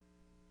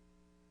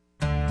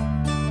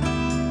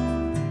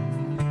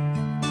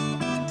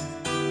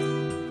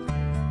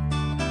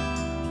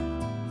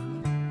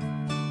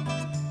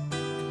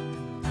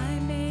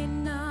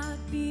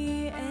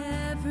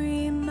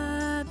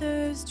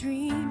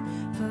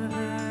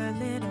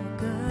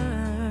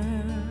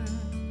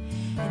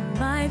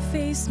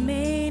face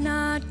may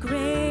not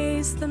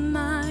grace the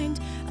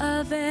mind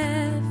of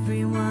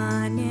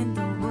everyone in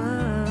the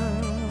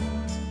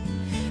world,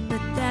 but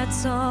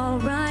that's all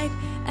right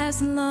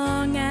as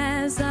long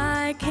as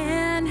I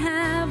can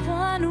have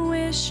one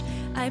wish.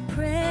 I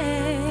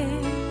pray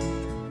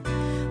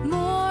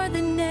more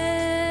than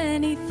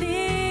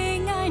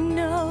anything I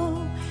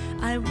know,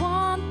 I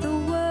want the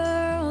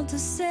world to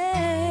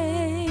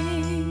say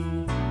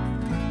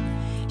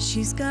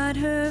she's got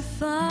her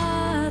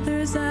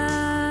father's eyes,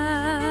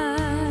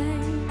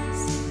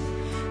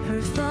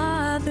 her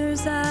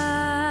father's eyes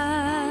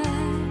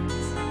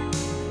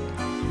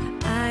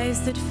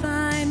that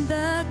find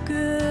the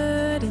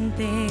good in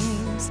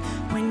things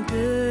when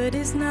good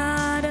is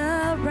not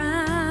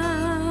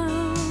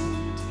around,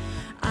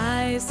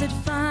 eyes that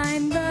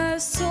find the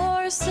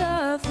source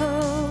of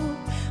hope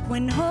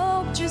when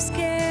hope just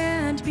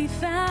can't be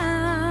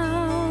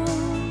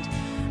found,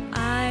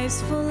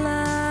 eyes full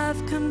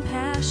of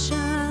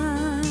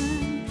compassion,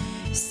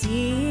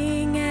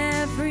 seeing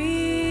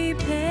every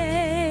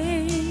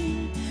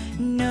pain,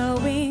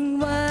 knowing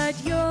what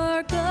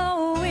you're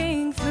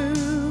going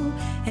through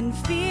and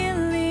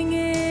feeling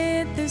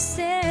it the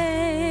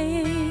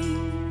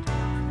same,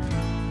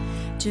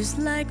 just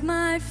like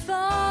my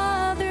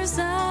father's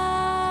eyes,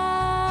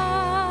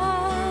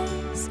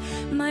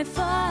 my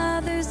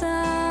father's eyes,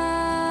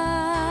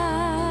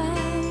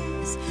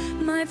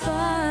 my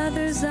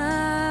father's eyes,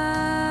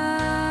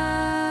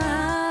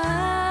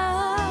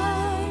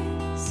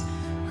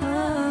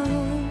 oh,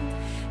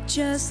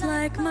 just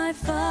like my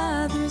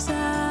father's eyes.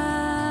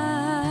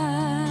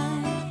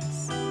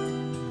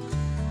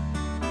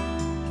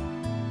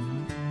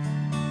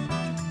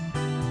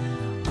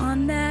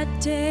 On that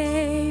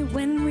day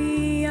when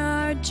we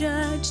are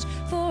judged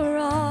for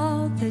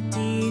all the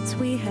deeds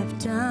we have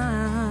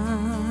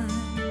done,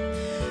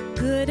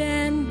 good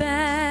and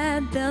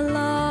bad, they'll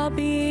all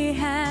be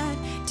had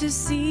to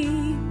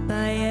see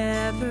by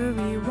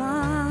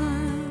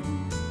everyone.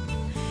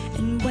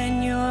 And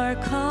when you're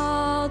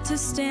called to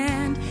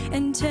stand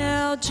and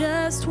tell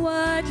just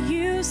what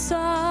you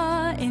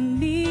saw in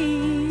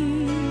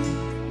me,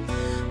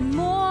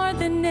 more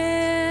than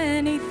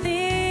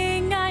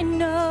anything I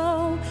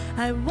know,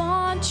 I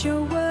want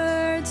your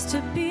words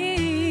to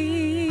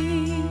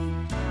be,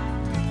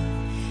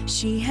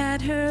 she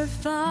had her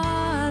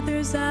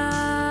father's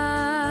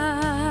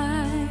eyes,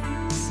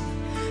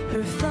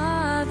 her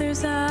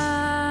father's eyes,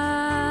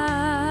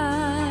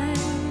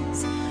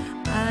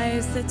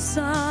 eyes that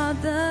saw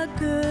the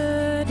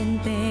good in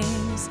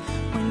things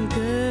when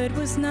good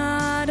was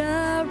not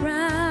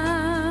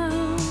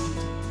around,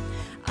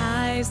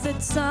 eyes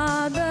that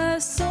saw the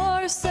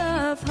source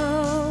of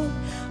hope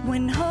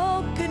when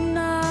hope could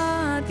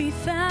not be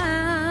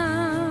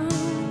found,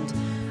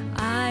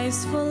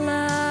 eyes full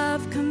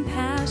of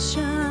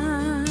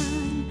compassion,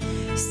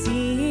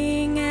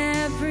 seeing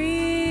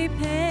every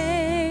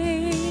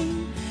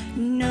pain,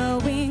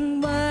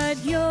 knowing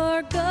what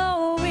you're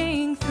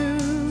going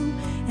through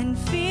and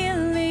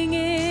feeling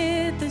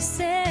it the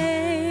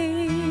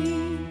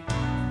same,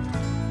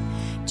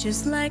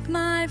 just like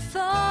my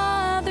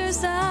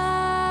father's eyes,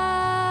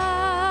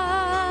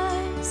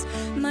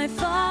 my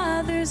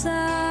father's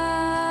eyes,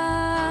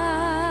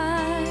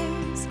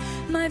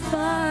 my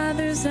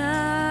father's eyes,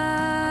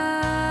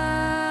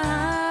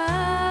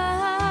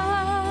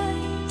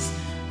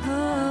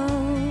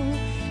 oh,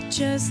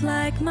 just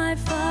like my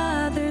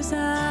father's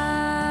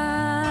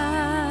eyes,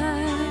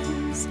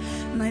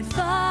 my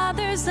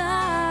father's eyes,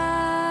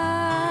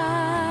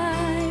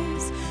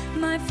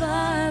 my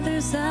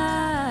father's eyes,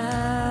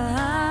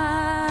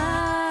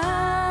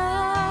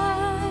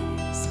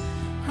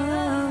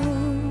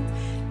 oh,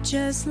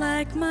 just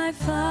like my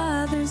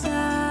father's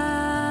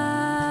eyes.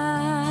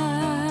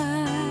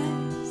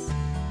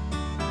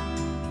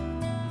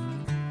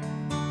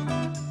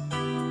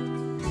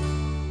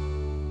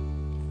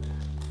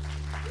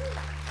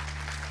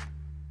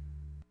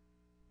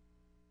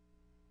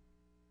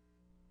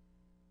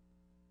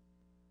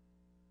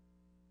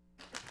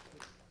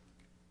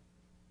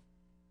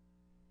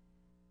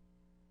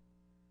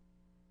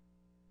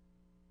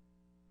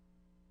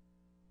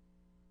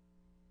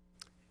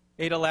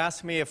 Adel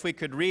asked me if we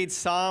could read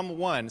Psalm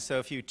 1. So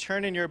if you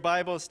turn in your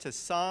Bibles to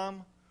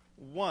Psalm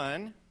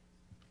 1.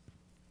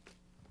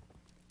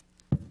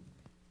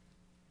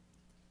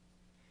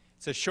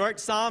 It's a short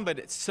psalm, but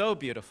it's so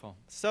beautiful,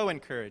 so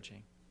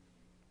encouraging.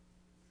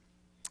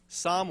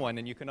 Psalm 1,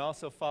 and you can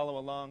also follow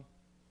along.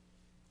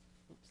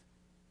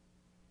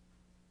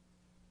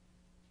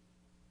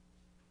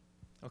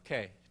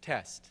 Okay,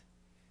 test.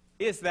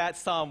 Is that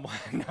Psalm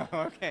 1? No,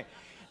 okay.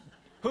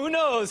 Who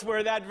knows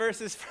where that verse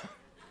is from?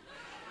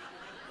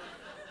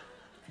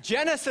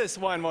 Genesis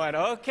 1:1.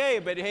 Okay,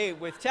 but hey,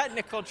 with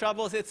technical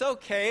troubles, it's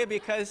okay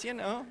because, you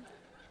know,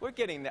 we're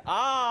getting there.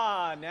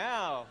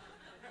 Now.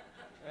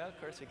 Well, of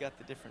course, we got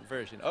the different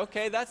version.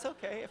 Okay, that's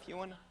okay if you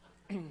want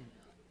to.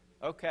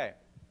 Okay.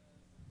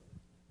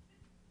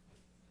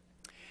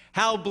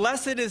 How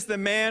blessed is the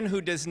man who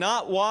does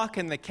not walk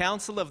in the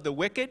counsel of the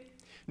wicked,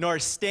 nor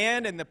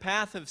stand in the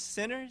path of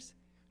sinners,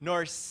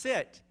 nor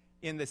sit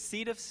in the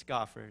seat of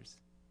scoffers.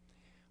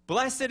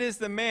 Blessed is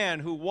the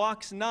man who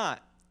walks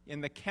not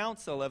in the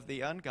counsel of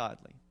the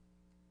ungodly,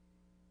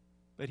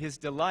 but his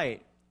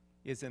delight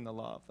is in the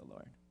law of the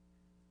Lord.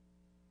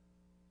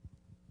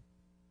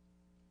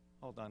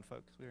 Hold on,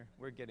 folks.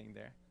 We're getting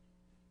there.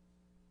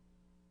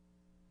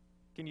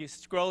 Can you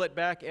scroll it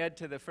back, Ed,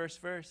 to the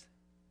first verse?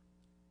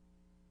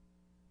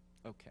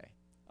 Okay.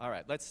 All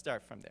right, let's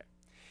start from there.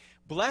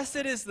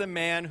 Blessed is the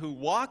man who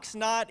walks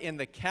not in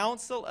the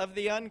counsel of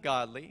the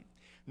ungodly,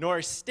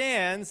 nor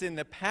stands in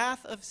the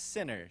path of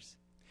sinners,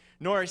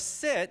 nor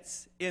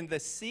sits in the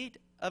seat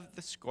of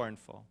the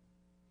scornful.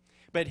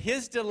 But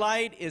his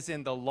delight is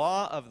in the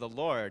law of the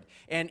Lord,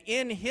 and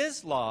in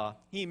his law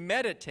he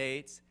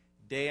meditates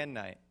day and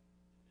night.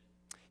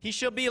 He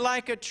shall be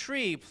like a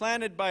tree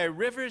planted by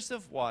rivers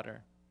of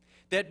water,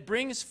 that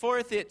brings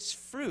forth its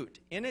fruit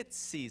in its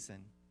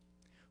season,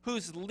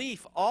 whose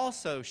leaf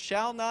also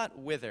shall not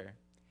wither,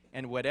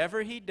 and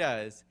whatever he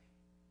does,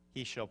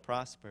 he shall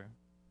prosper.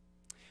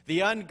 The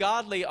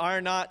ungodly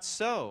are not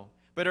so,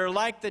 but are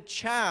like the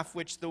chaff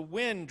which the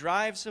wind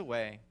drives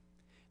away.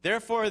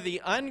 Therefore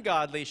the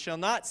ungodly shall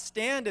not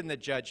stand in the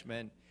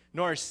judgment,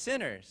 nor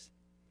sinners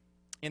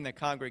in the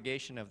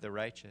congregation of the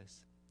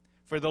righteous.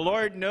 For the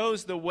Lord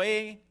knows the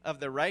way of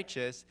the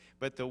righteous,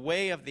 but the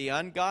way of the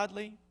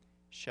ungodly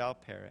shall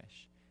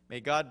perish. May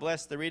God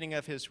bless the reading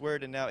of his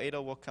word, and now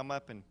Adel will come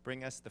up and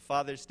bring us the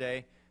Father's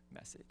Day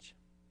message.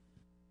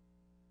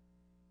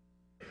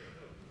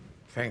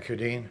 Thank you,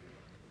 Dean.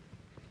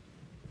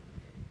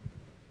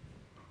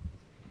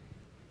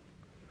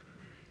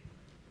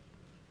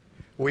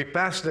 We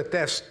passed the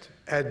test.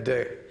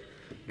 Ed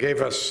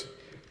gave us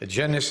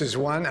Genesis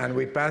 1, and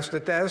we passed the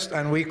test,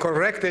 and we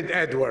corrected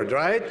Edward,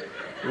 right?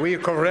 We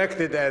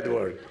corrected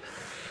Edward.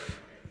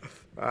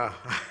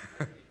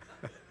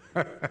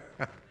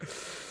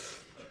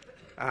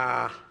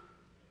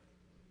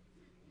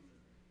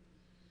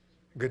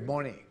 Good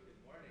morning.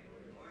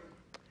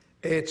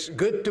 It's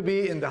good to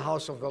be in the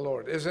house of the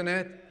Lord, isn't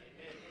it?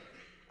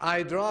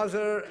 I'd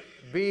rather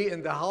be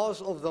in the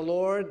house of the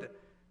Lord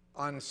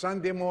on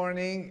Sunday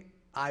morning.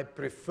 I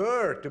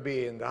prefer to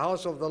be in the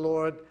house of the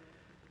Lord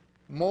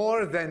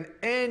more than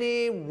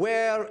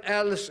anywhere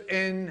else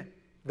in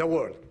the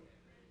world.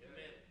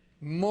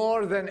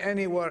 More than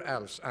anywhere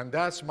else. And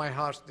that's my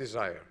heart's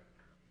desire.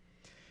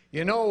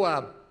 You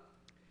know,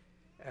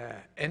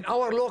 in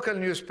our local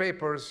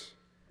newspapers,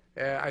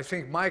 I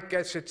think Mike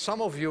gets it,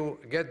 some of you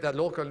get the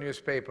local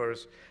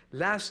newspapers.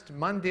 Last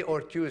Monday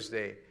or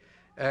Tuesday,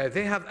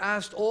 they have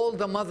asked all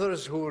the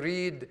mothers who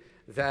read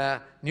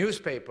the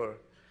newspaper,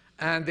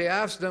 and they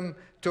asked them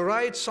to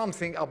write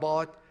something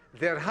about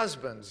their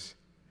husbands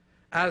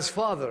as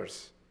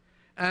fathers.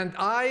 And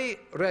I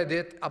read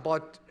it,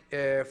 about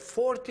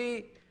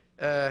 40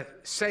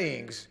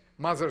 sayings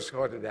mothers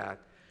heard that.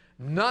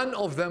 None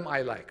of them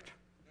I liked,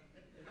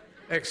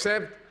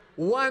 except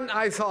one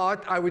I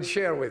thought I would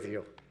share with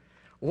you.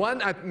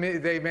 One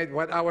they made,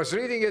 when I was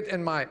reading it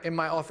in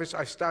my office,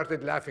 I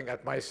started laughing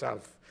at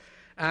myself.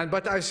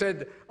 But I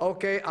said,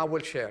 okay, I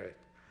will share it.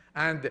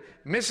 And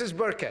Mrs.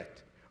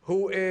 Burkett,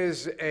 who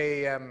is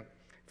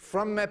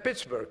from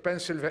Pittsburgh,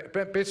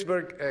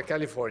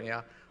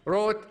 California,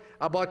 wrote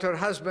about her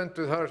husband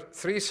to her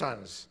 3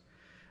 sons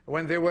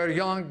when they were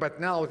young, but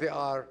now they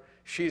are,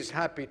 she's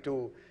happy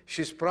to,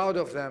 she's proud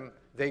of them.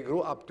 They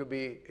grew up to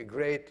be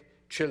great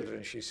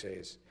children, she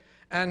says.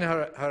 And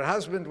her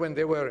husband, when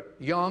they were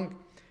young,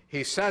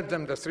 he sat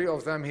them, the 3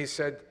 of them, he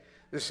said,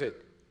 this is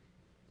it.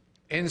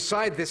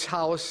 Inside this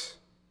house,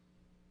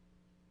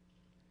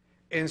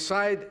 let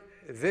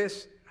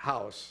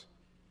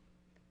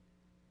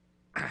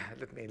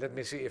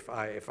me see if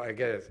I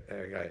get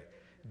it.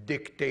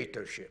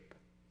 Dictatorship.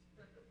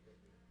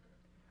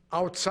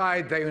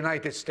 Outside the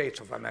United States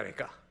of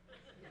America.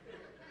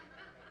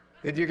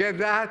 Did you get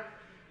that?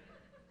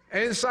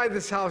 Inside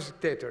this house,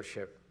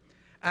 dictatorship.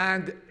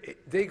 And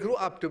they grew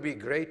up to be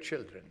great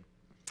children.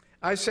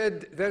 I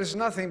said, there's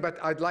nothing, but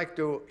I'd like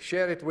to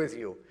share it with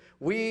you.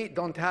 We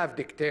don't have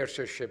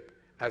dictatorship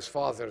as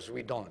fathers,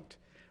 we don't.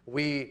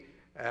 We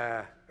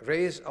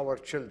raise our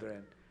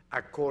children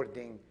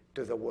according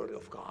to the Word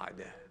of God.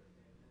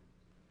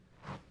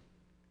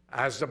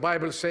 As the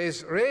Bible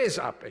says, raise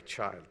up a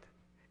child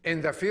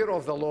in the fear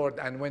of the Lord,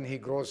 and when he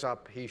grows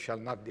up, he shall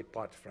not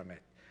depart from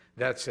it.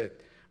 That's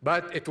it.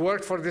 But it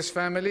worked for this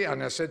family,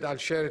 and I said, I'll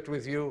share it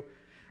with you,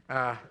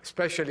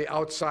 especially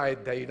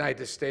outside the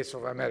United States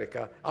of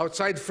America.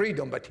 Outside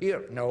freedom, but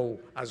here, no,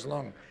 as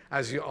long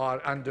as you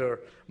are under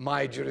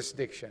my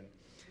jurisdiction.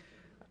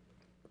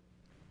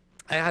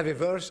 I have a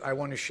verse I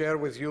want to share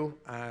with you,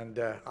 and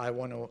I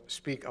want to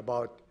speak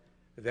about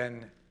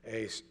then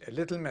a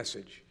little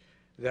message.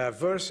 The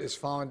verse is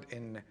found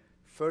in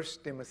 1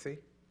 Timothy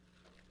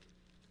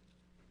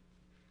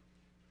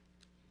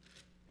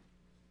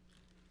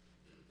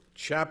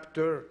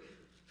chapter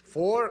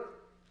 4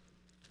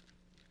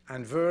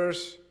 and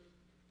verse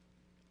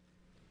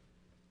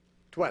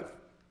 12.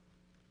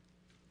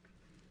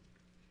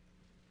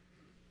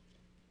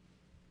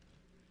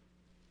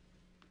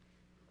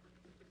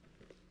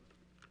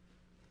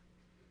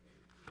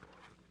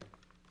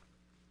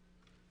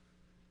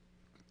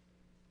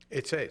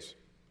 It says,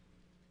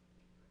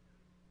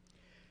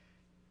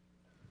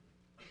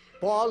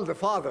 Paul the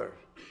father,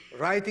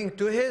 writing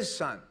to his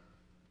son,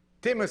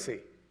 Timothy,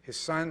 his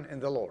son in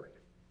the Lord,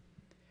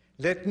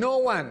 let no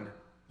one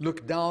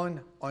look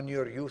down on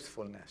your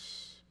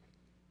youthfulness,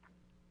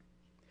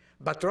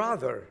 but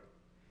rather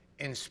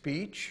in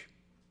speech,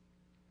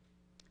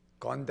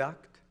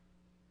 conduct,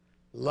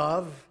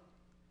 love,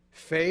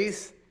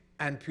 faith,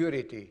 and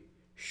purity,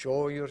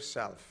 show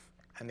yourself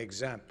an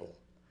example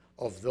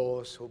of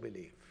those who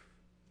believe.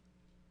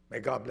 May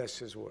God bless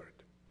His word.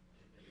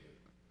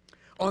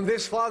 On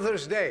this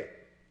Father's Day,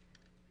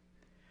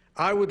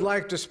 I would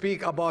like to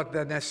speak about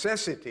the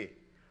necessity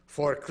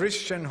for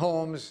Christian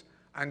homes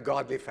and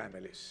godly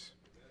families.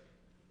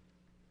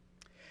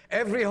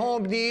 Every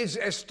home needs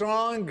a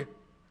strong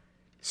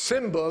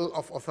symbol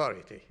of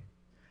authority.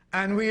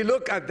 And we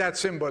look at that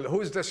symbol.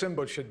 Whose the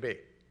symbol should be?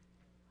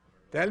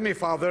 Tell me,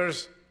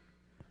 fathers.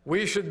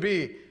 We should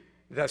be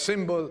the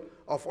symbol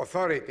of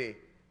authority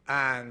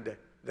and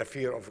the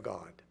fear of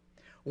God.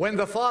 When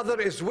the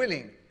father is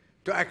willing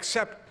to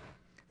accept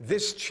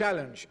this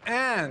challenge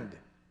and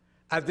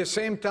at the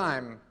same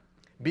time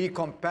be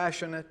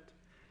compassionate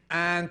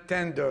and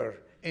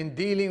tender in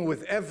dealing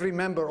with every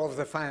member of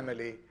the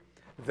family,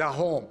 the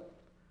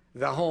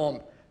home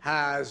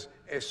has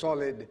a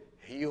solid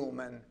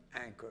human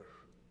anchor.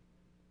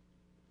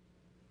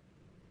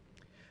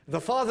 The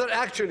father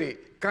actually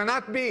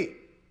cannot be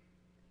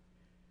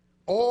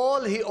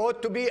all he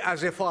ought to be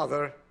as a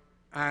father,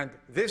 and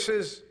this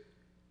is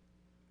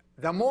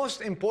the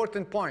most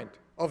important point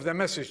of the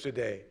message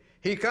today.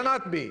 He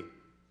cannot be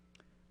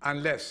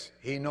unless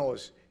he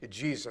knows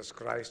Jesus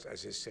Christ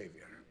as his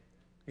Savior.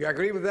 You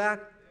agree with that?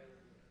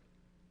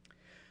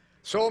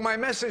 So my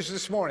message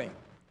this morning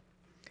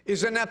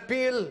is an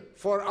appeal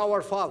for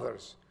our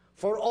fathers,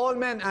 for all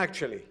men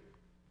actually,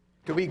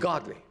 to be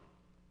godly.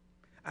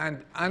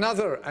 And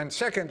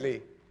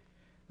secondly,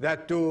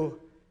 that to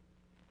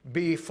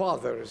be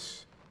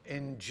fathers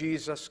in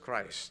Jesus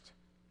Christ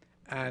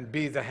and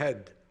be the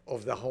head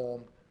of the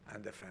home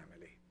and the family.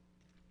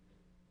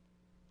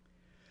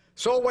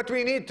 So what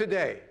we need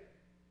today,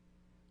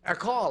 a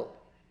call.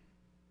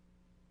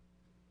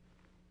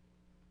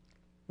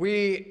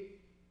 We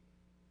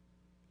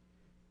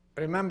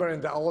remember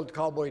in the old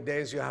cowboy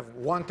days, you have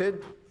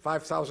wanted,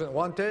 5,000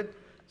 wanted.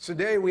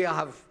 Today we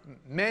have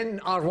men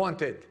are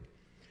wanted.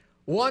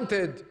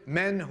 Wanted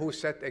men who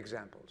set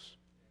examples.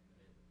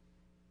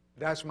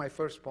 That's my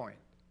first point.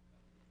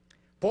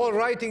 Paul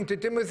writing to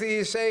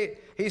Timothy,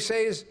 he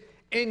says,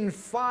 in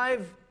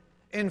five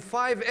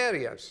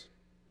areas,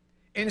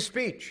 in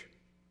speech,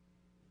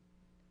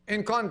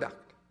 in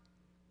conduct,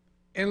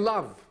 in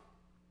love,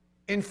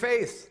 in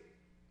faith,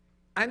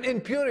 and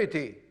in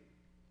purity,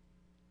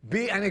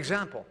 be an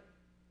example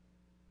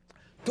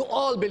to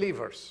all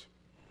believers.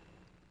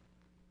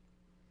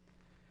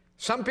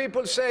 Some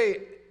people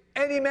say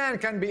any man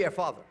can be a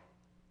father.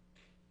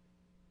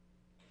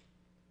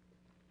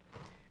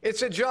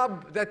 It's a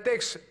job that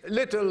takes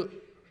little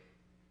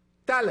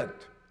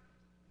talent.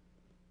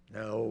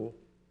 No.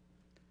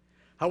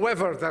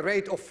 However, the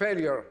rate of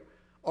failure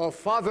of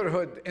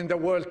fatherhood in the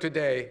world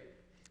today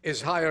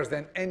is higher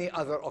than any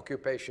other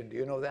occupation. Do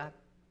you know that?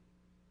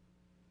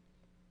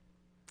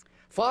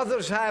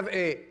 Fathers have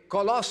a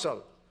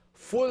colossal,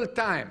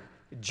 full-time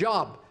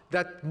job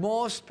that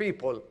most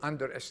people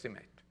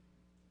underestimate.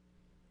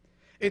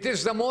 It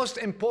is the most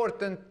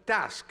important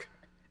task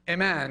a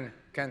man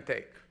can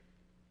take.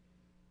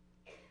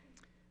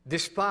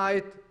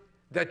 Despite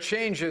the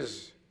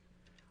changes,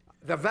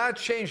 the vast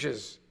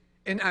changes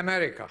in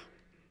America,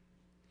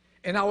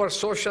 in our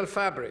social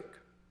fabric,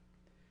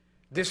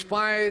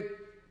 despite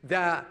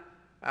the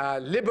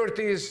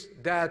liberties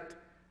that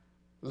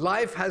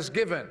life has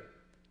given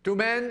to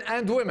men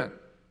and women,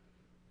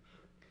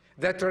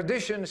 the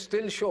tradition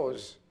still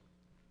shows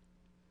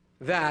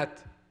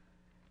that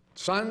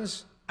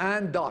sons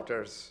and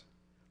daughters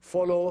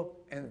follow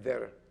in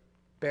their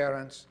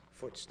parents'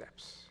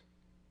 footsteps.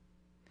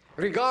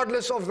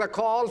 Regardless of the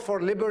call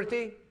for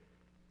liberty,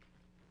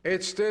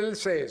 it still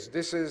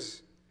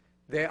says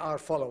they are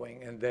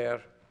following in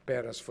their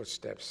parents'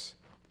 footsteps.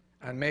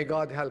 And may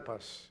God help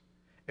us.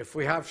 If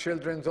we have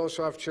children, those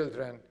who have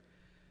children,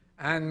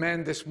 and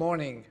men this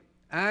morning,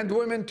 and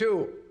women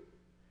too,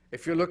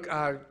 if you look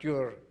at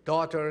your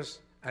daughters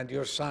and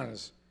your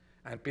sons,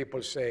 and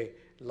people say,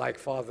 like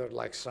father,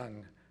 like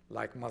son,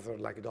 like mother,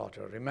 like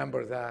daughter,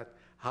 remember that.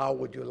 How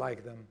would you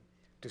like them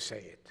to say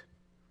it?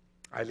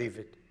 I leave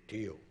it to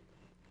you.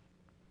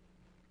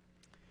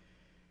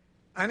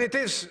 And it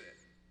is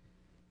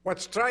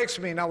what strikes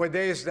me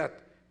nowadays that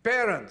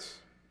parents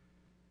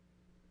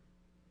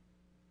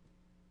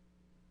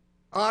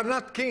are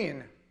not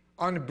keen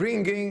on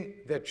bringing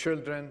their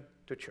children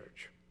to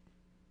church.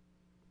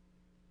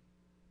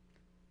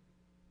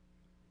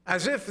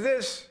 As if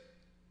this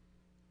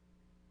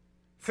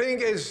thing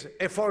is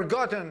a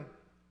forgotten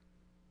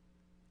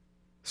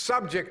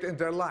subject in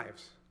their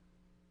lives.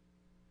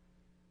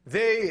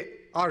 They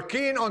are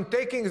keen on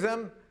taking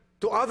them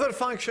to other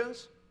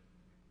functions,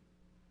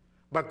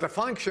 But the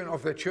function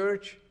of the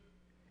church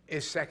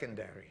is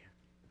secondary.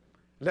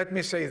 Let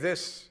me say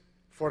this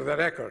for the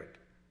record.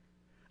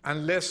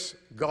 Unless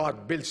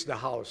God builds the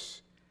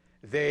house,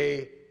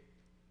 they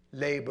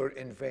labor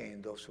in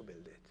vain, those who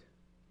build it.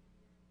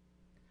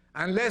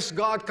 Unless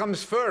God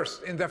comes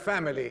first in the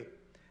family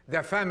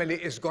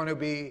is going to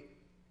be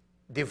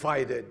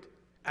divided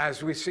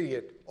as we see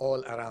it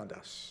all around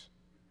us.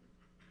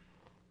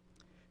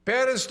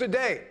 Parents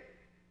today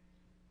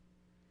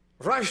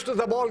rush to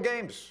the ball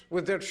games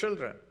with their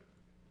children,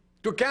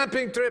 to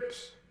camping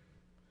trips,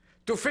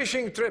 to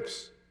fishing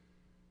trips.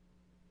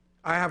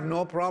 I have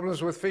no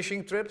problems with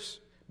fishing trips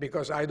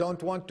because I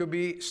don't want to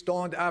be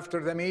stoned after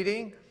the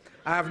meeting.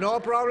 I have no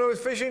problem with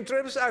fishing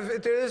trips if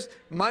it is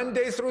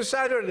Monday through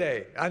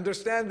Saturday.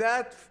 Understand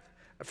that?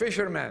 A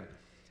fisherman.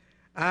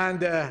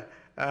 And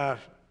I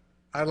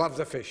love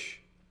the fish.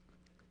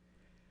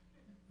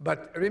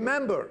 But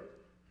remember,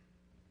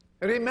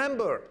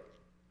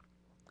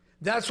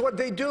 that's what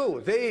they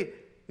do.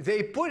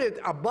 They put it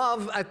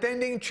above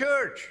attending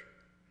church.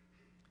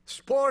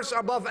 Sports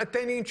above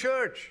attending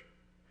church.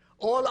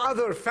 All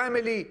other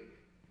family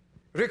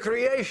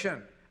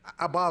recreation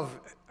above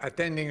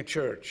attending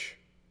church.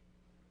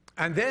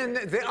 And then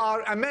they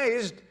are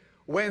amazed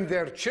when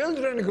their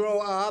children grow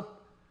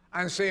up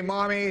and say,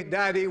 Mommy,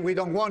 Daddy, we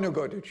don't want to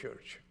go to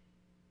church.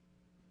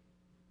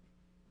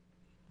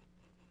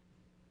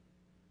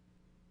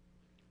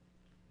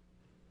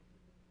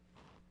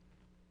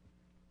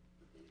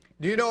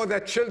 Do you know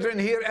that children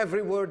hear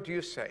every word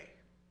you say?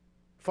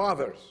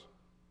 Fathers.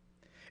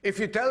 If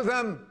you tell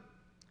them,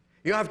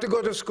 you have to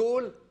go to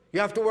school, you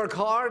have to work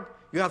hard,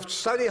 you have to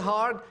study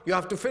hard, you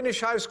have to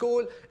finish high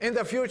school in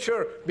the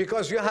future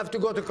because you have to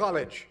go to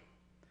college.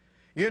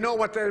 You know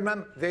what they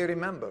remember? They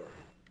remember.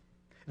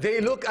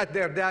 They look at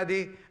their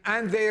daddy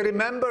and they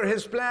remember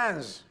his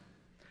plans.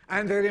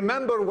 And they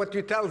remember what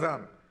you tell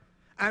them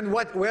and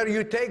where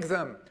you take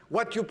them,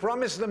 what you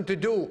promise them to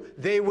do.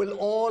 They will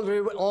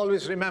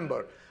always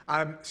remember.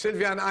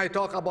 Sylvia and I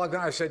talk about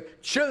that. I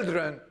said,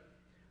 children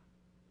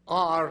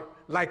are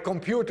like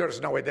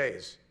computers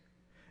nowadays.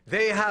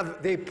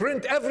 They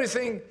print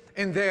everything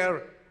in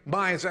their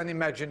minds and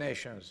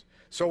imaginations.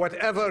 So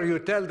whatever you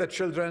tell the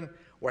children,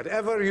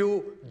 whatever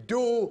you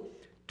do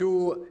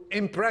to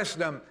impress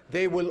them,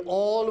 they will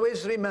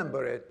always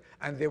remember it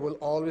and they will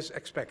always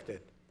expect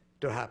it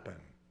to happen.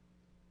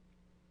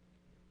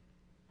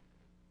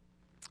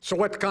 So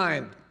what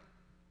kind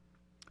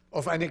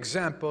of an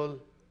example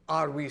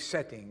are we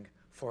setting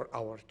for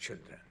our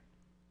children?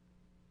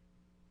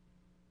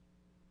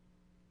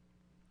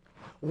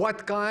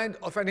 What kind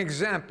of an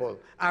example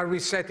are we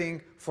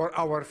setting for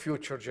our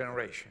future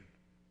generation?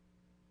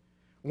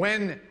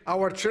 When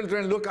our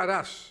children look at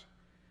us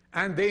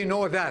and they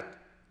know that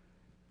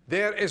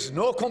there is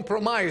no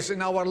compromise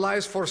in our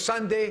lives for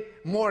Sunday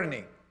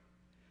morning,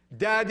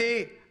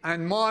 Daddy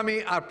and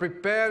Mommy are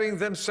preparing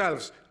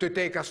themselves to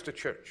take us to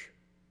church.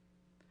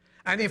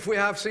 And if we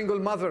have single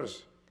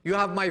mothers, you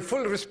have my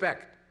full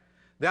respect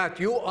that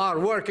you are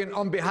working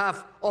on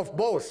behalf of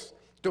both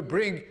to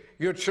bring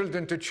your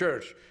children to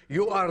church.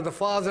 You are the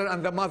father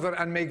and the mother,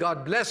 and may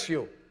God bless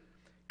you.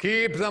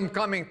 Keep them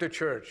coming to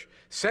church.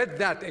 Set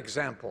that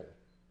example.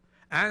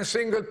 And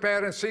single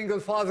parents, single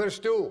fathers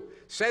too,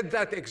 set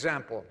that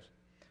example.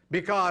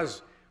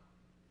 Because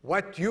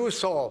what you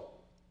sow,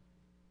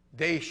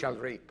 they shall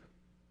reap.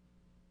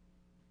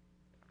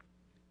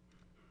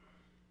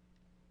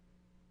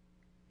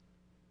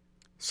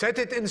 Set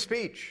it in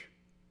speech.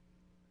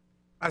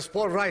 As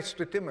Paul writes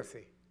to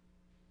Timothy.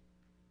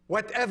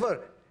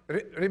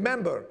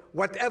 Remember,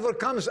 whatever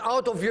comes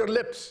out of your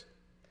lips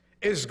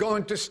is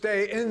going to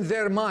stay in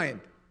their mind,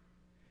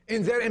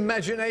 in their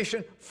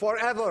imagination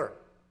forever.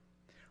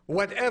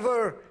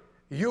 Whatever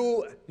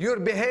your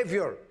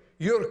behavior,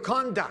 your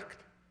conduct,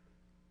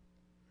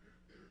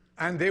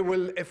 and they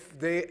will, if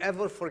they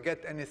ever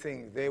forget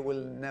anything, they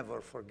will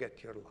never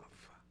forget your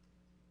love.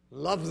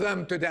 Love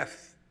them to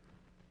death.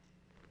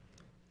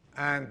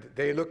 And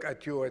they look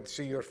at you and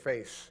see your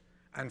face,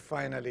 and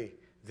finally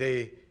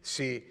they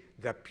see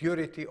the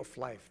purity of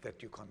life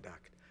that you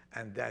conduct,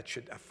 and that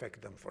should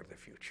affect them for the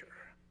future.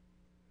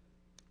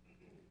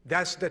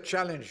 That's the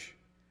challenge.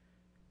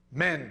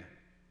 Men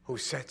who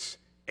sets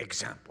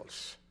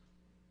examples.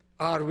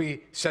 Are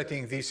we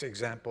setting these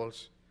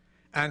examples?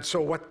 And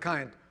so what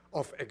kind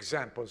of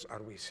examples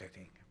are we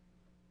setting?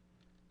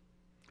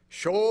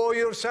 Show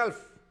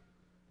yourself,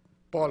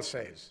 Paul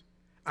says.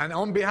 And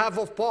on behalf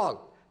of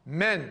Paul,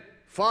 men,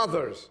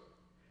 fathers,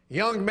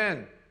 young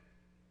men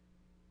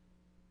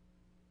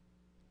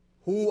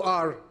who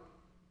are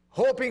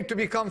hoping to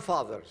become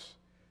fathers,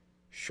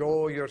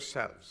 show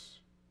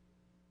yourselves,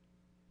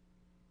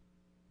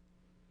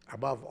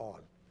 above all,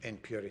 in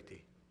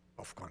purity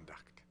of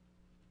conduct.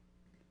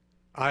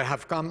 I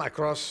have come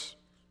across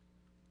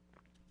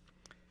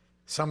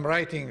some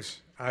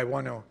writings. I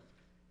want to,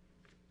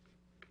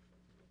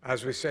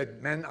 as we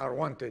said, men are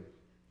wanted.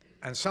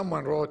 And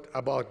someone wrote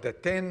about the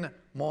 10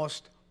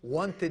 most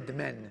wanted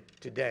men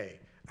today.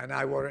 And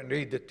I will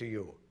read it to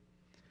you.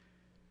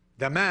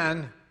 The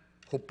man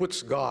who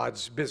puts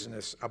God's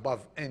business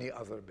above any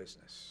other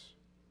business.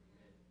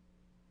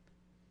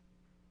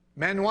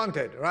 Men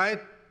wanted, right?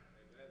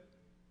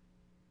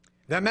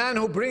 The man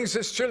who brings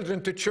his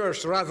children to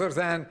church rather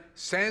than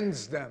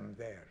sends them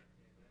there.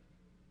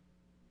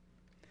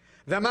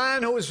 The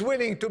man who is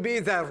willing to be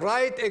the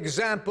right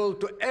example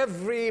to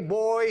every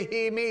boy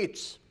he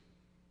meets.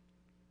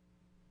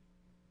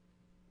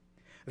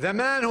 The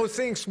man who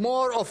thinks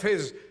more of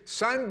his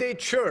Sunday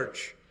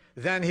church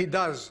than he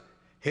does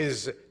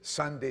his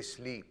Sunday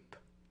sleep.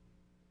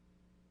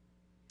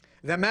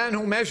 The man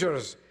who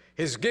measures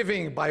his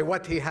giving by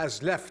what he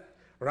has left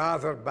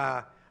rather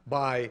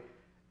by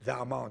the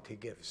amount he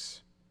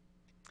gives.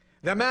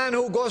 The man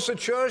who goes to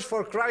church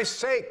for Christ's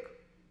sake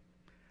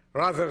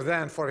rather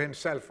than for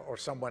himself or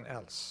someone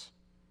else.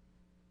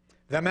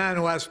 The man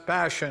who has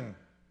passion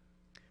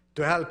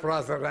to help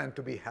rather than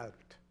to be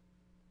helped.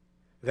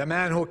 The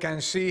man who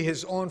can see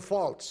his own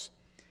faults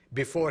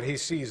before he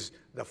sees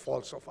the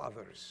faults of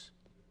others.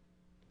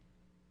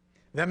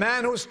 The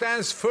man who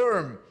stands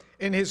firm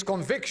in his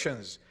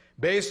convictions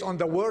based on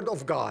the Word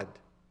of God.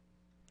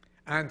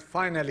 And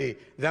finally,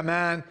 the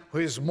man who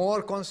is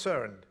more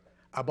concerned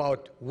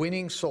about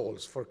winning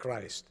souls for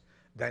Christ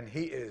than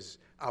he is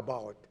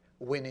about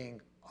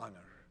winning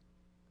honor.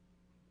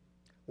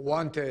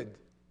 Wanted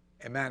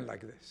a man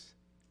like this,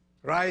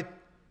 right?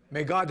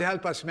 May God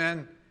help us,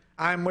 men.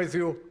 I'm with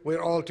you.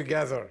 We're all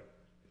together.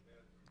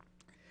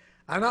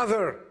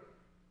 Another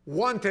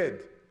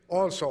wanted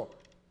also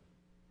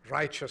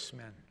righteous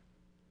men.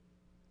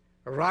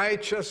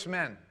 Righteous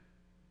men.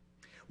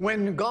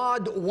 When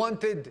God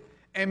wanted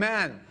a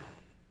man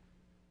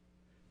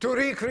to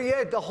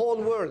recreate the whole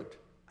world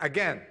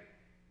again,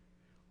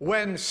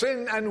 when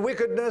sin and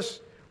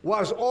wickedness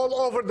was all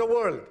over the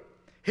world,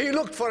 he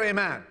looked for a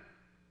man.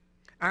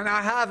 And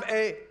I have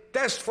a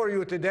test for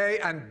you today,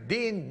 and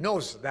Dean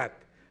knows that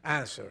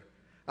answer.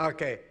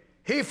 Okay,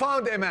 he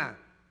found a man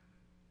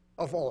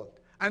of old.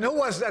 And who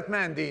was that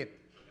man, Dean?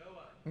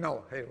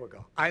 Noah. Here we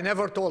go. I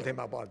never told him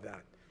about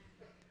that.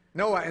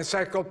 Noah,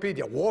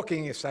 encyclopedia,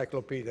 walking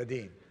encyclopedia,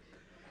 Dean.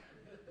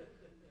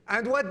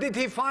 And what did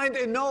he find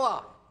in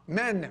Noah?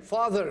 Men,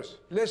 fathers,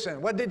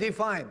 listen, what did he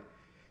find?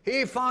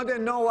 He found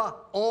in Noah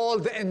all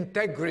the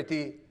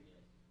integrity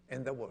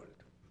in the world.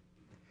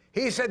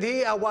 He said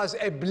he was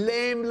a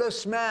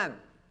blameless man.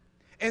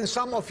 In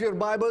some of your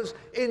Bibles,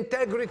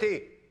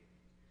 integrity.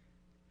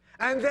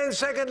 And then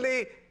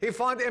secondly, he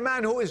found a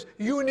man who is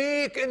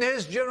unique in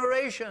his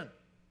generation.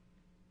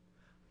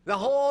 The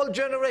whole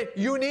generation,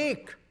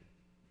 unique.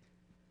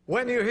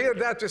 When you hear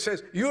that, it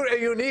says, you're a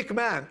unique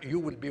man. You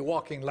will be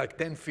walking like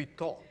 10 feet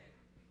tall.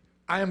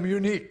 I am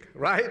unique,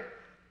 right?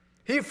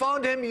 He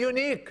found him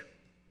unique.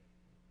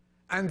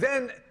 And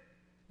then,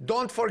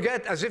 don't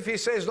forget, as if he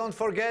says, don't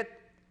forget,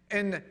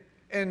 in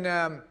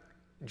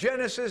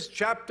Genesis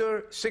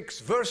chapter 6,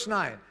 verse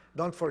 9,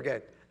 don't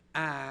forget,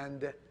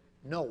 and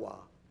Noah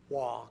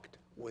walked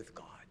with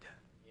God.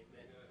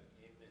 Amen.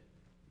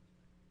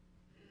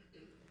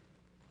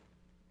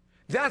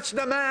 That's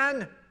the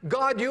man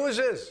God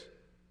uses.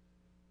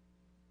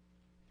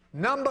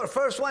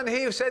 First one,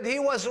 he said he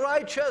was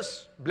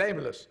righteous,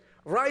 blameless,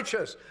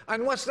 righteous.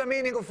 And what's the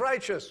meaning of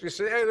righteous? You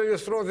say, hey, you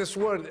throw this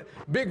word,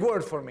 big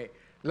word for me.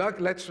 Look,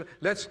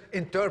 let's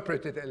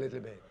interpret it a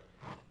little bit.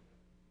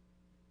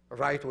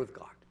 Right with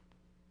God.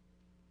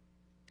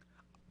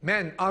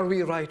 Men, are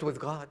we right with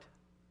God?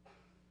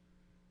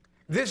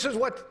 This is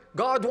what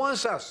God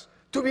wants us,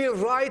 to be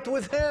right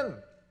with Him,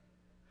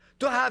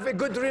 to have a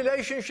good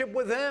relationship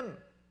with Him.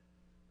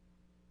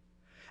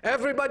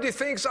 Everybody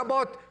thinks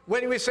about,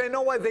 when we say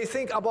Noah, they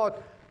think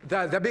about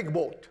the big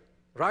boat,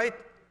 right?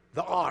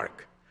 The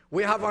ark.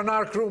 We have an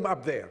ark room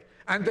up there,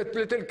 and the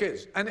little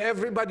kids, and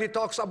everybody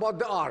talks about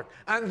the ark,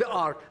 and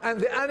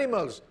the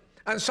animals,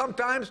 and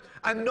sometimes,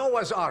 and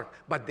Noah's ark,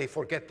 but they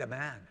forget the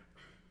man.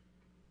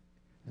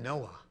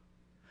 Noah.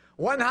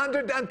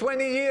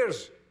 120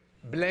 years,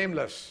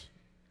 blameless,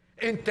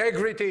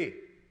 integrity.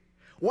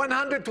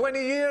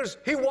 120 years,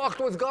 he walked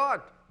with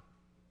God.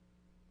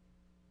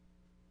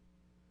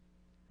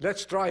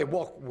 Let's try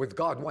walk with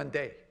God one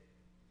day.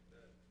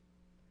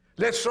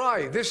 Let's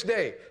try this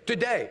day,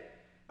 today,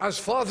 as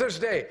Father's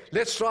Day.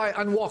 Let's try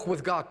and walk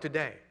with God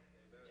today.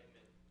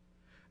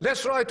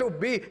 Let's try to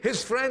be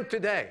His friend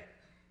today.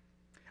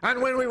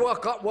 And when we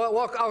walk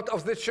out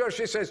of the church,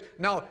 He says,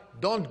 now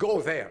don't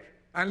go there.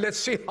 And let's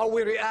see how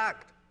we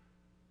react.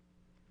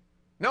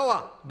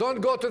 Noah, don't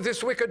go to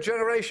this wicked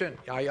generation.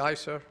 Aye, aye,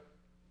 sir.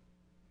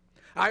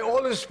 I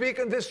always speak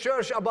in this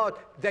church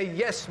about the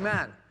yes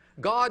man.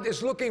 God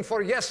is looking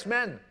for yes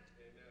men. Amen.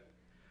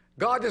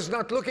 God is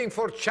not looking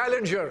for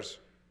challengers.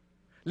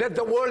 Let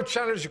the world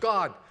challenge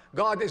God.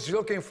 God is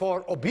looking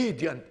for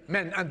obedient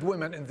men and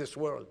women in this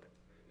world.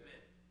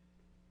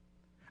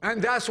 Amen.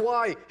 And that's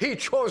why He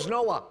chose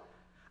Noah.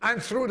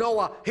 And through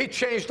Noah, He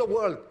changed the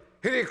world.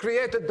 He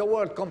recreated the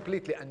world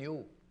completely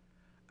anew.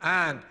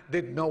 And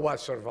did Noah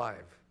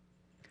survive?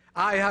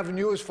 I have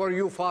news for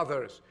you,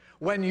 fathers.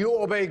 When you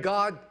obey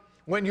God,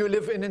 when you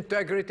live in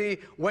integrity,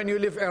 when you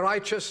live a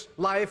righteous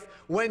life,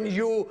 when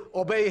you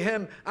obey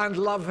Him and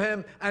love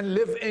Him and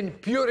live in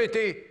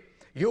purity,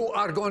 you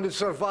are going to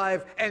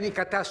survive any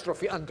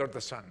catastrophe under the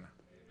sun.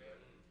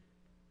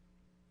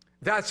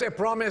 That's a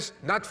promise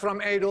not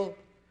from Adel.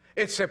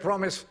 It's a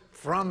promise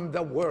from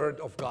the Word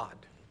of God.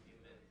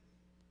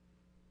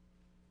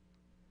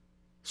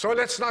 So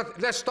let's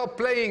stop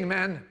playing,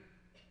 man.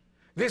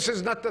 This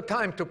is not the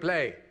time to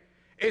play.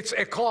 It's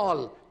a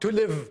call to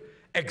live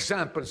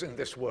examples in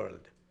this world,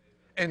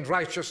 in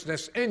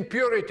righteousness, in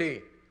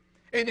purity,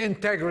 in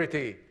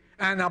integrity,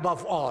 and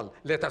above all,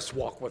 let us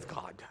walk with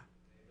God.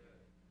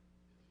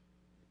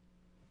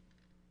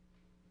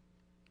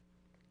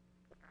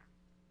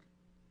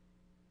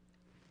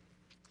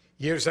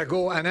 Years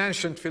ago, an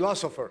ancient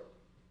philosopher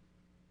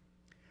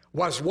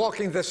was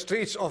walking the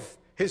streets of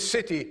his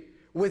city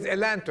with a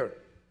lantern.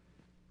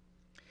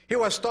 He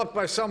was stopped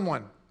by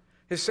someone.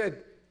 He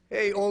said,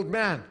 "Hey, old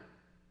man,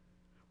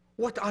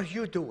 what are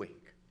you doing?"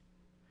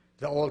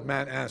 The old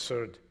man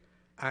answered,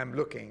 "I'm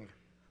looking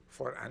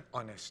for an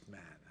honest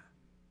man."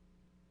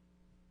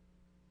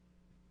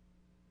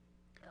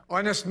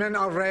 Honest men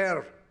are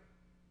rare.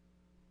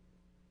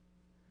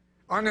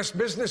 Honest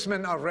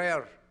businessmen are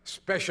rare,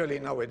 especially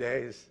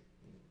nowadays.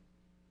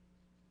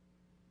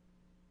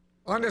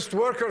 Honest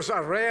workers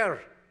are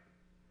rare.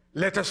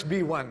 Let us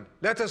be one.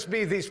 Let us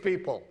be these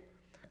people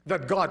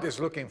that God is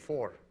looking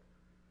for.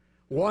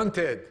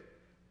 Wanted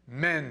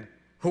men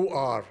who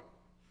are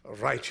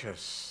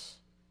righteous.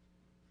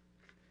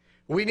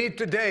 We need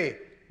today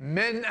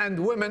men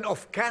and women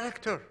of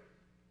character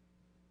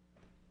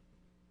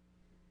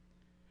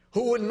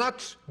who will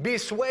not be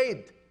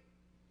swayed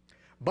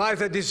by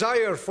the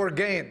desire for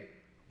gain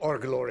or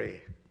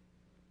glory.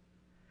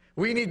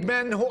 We need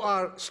men who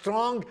are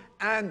strong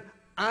and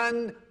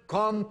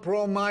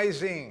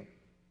uncompromising.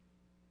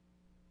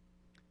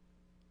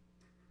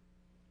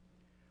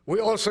 We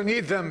also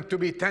need them to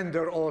be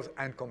tender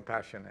and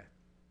compassionate.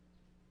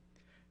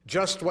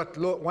 Just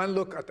one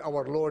look at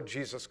our Lord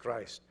Jesus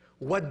Christ.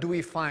 What do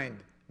we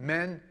find?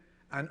 Men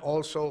and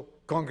also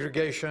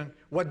congregation.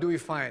 What do we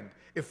find?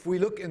 If we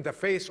look in the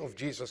face of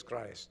Jesus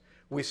Christ,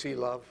 we see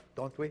love,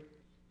 don't we?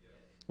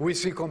 We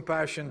see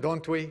compassion,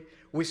 don't we?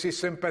 We see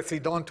sympathy,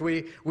 don't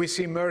we? We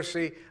see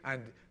mercy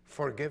and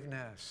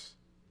forgiveness.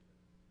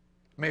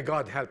 May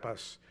God help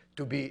us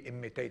to be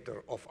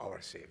imitator of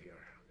our Savior.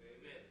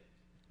 Amen.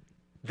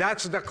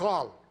 That's the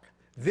call.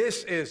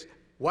 This is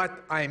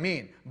what I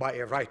mean by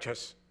a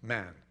righteous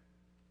man.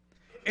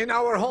 In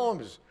our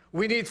homes,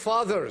 we need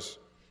fathers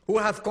who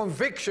have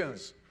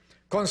convictions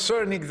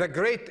concerning the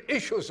great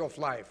issues of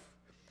life.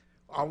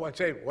 I want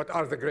to say, what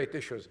are the great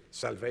issues?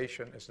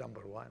 Salvation is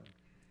number one.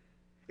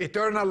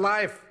 Eternal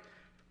life,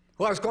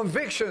 who has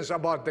convictions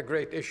about the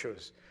great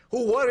issues,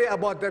 who worry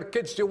about their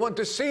kids, you want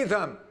to see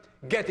them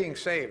getting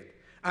saved.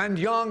 And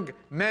young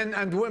men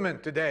and women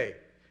today,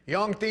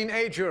 young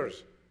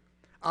teenagers,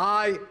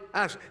 I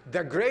ask,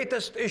 the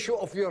greatest issue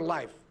of your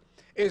life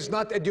is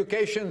not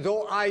education,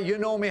 though you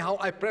know me how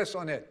I press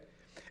on it.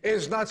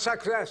 Is not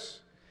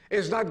success,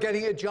 is not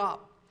getting a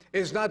job,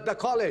 is not the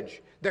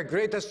college. The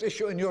greatest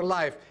issue in your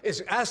life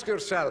is ask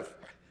yourself,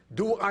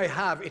 do I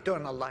have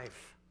eternal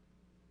life?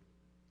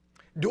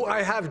 Do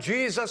I have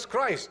Jesus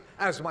Christ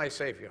as my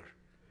Savior?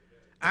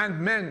 And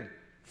men,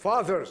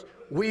 fathers,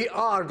 we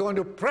are going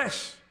to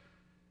press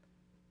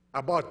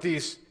about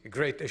this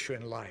great issue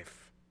in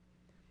life.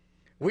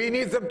 We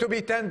need them to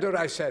be tender,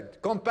 I said,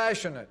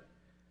 compassionate.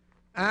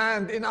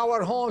 And in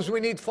our homes, we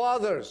need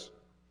fathers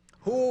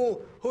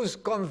whose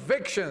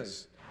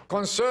convictions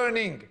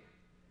concerning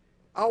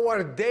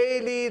our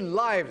daily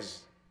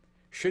lives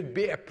should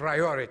be a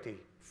priority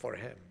for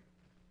him.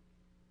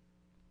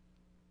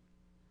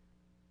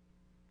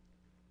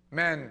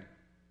 Men,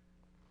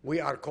 we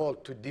are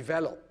called to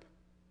develop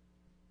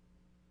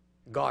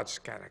God's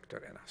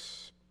character in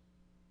us.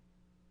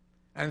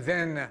 And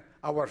then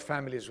our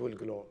families will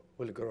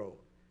grow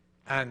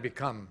and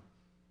become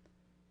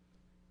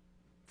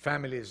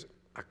families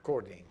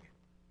according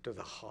to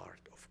the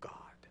heart of God.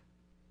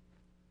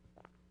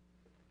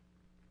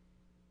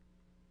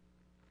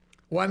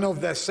 One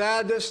of the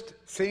saddest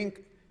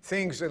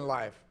things in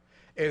life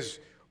is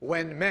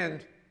when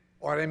men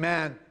or a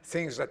man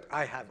thinks that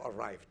I have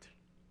arrived.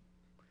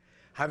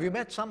 Have you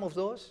met some of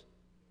those?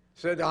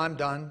 Said, I'm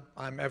done,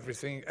 I'm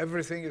everything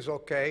is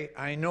okay,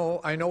 I know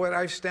where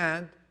I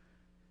stand,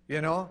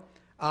 you know,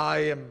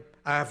 I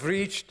have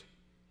reached,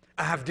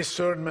 I have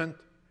discernment.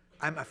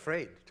 I'm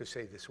afraid to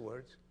say these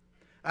words.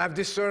 I have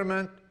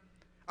discernment,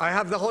 I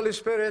have the Holy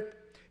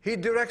Spirit, He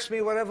directs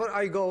me wherever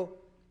I go.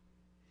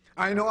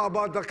 I know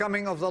about the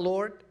coming of the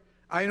Lord,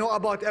 I know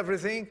about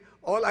everything,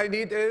 all I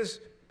need is,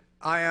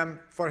 I am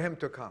for Him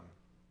to come.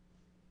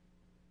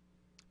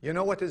 You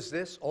know what is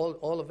this?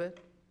 All of it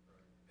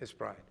is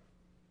pride.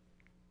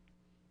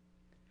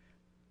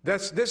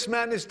 This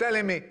man is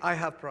telling me, I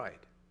have pride.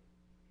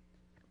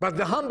 But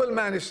the humble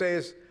man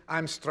says,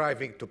 I'm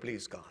striving to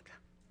please God.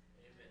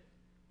 Amen.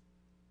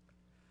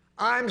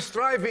 I'm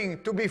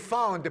striving to be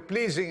found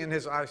pleasing in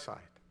His eyesight.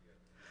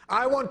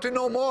 I want to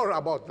know more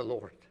about the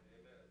Lord.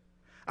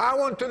 I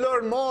want to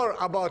learn more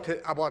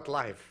about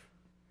life.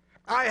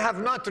 I have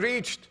not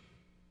reached.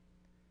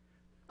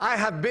 I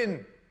have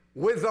been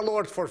with the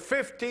Lord for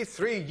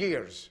 53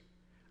 years,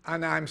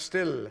 and I'm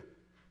still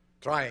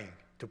trying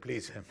to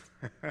please Him.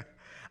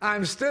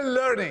 I'm still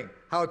learning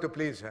how to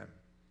please Him.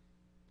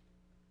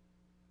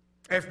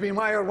 F.B.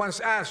 Meyer once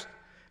asked,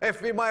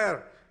 F.B.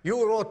 Meyer,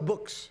 you wrote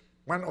books,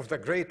 one of the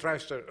great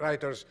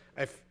writers,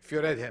 if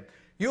you read him.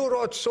 You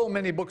wrote so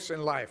many books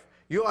in life.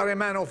 You are a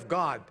man of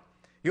God.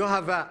 You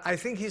have, I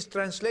think he's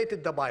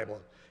translated the Bible.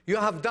 You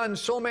have done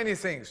so many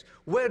things.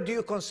 Where do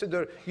you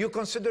consider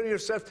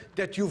yourself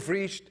that you've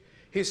reached?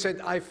 He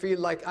said, I feel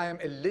like I am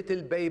a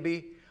little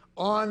baby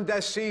on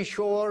the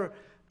seashore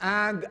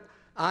and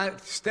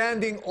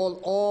standing on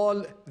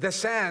all the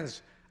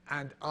sands,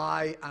 and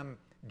I am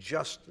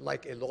just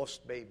like a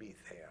lost baby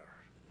there.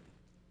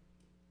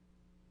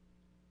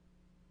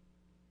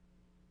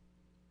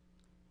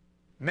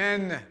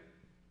 Men,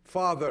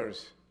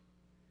 fathers,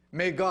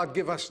 may God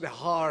give us the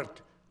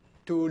heart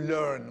to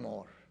learn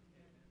more.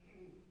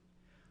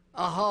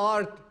 A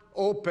heart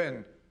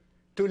open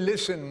to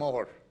listen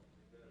more.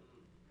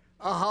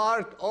 A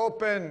heart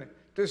open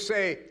to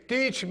say,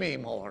 teach me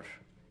more,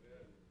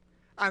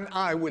 and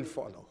I will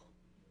follow.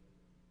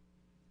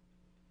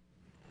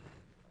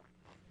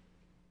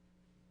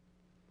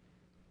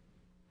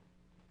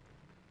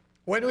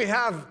 When we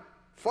have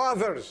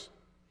fathers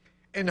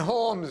in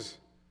homes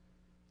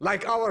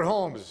like our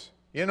homes,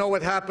 you know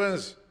what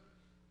happens?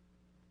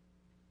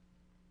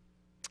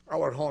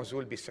 Our homes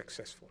will be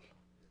successful.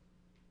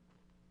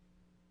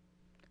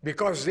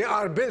 Because they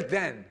are built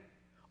then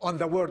on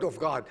the Word of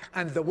God,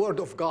 and the Word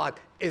of God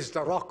is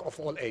the rock of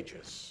all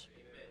ages.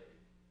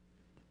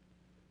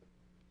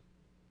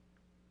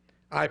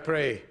 I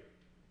pray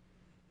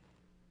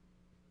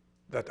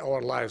that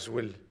our lives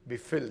will be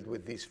filled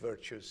with these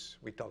virtues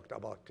we talked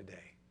about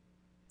today,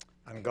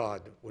 and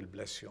God will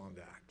bless you on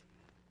that.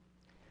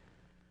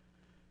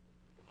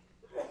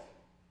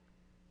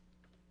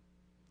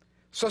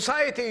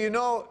 Society, you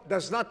know,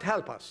 does not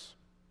help us,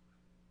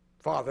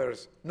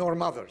 fathers nor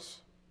mothers.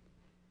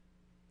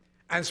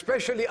 And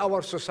especially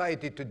our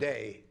society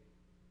today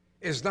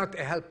is not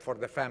a help for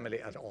the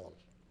family at all.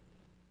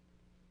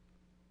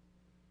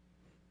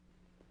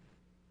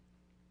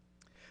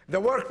 The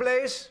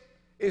workplace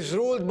is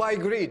ruled by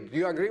greed. Do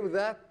you agree with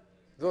that?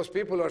 Those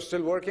people are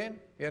still working,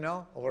 you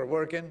know,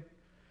 overworking.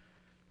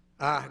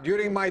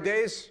 During my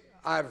days,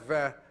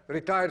 I've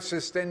retired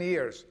since 10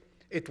 years.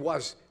 It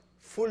was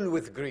full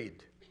with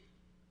greed.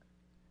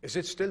 Is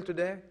it still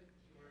today?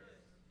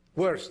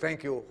 Worse,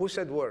 thank you. Who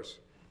said worse?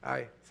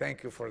 I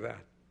thank you for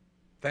that.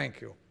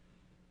 Thank you.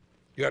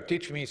 You are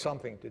teaching me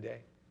something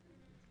today.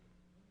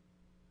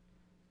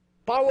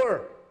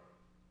 Power.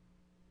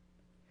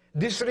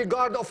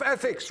 Disregard of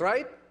ethics,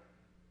 right?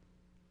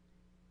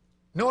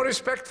 No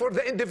respect for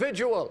the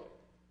individual.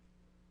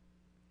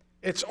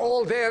 It's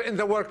all there in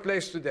the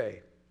workplace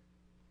today.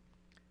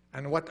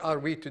 And what are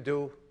we to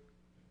do?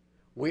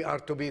 We are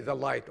to be the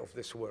light of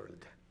this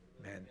world.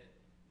 Amen.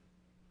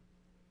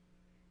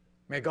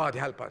 May God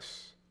help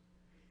us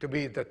to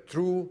be the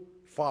true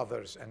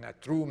fathers and the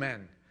true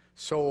men.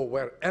 So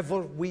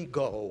wherever we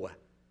go,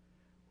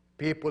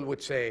 people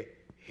would say,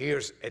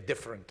 here's a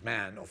different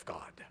man of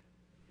God.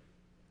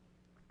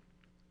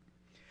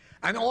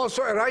 And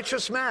also a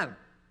righteous man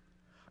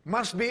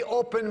must be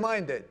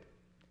open-minded.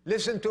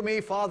 Listen to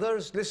me,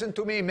 fathers. Listen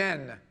to me,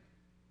 men.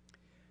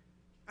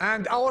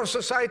 And our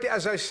society,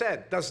 as I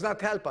said, does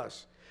not help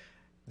us.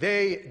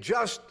 They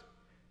just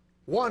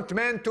want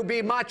men to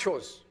be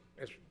machos.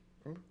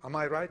 Am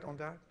I right on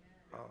that?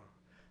 Oh.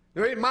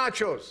 They're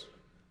machos.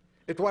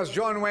 It was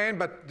John Wayne,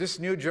 but this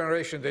new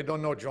generation, they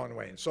don't know John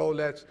Wayne. So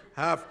let's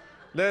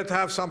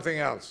have something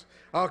else.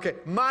 Okay,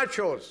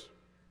 machos.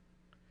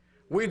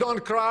 We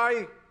don't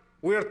cry.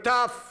 We're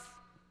tough.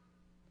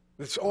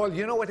 It's all,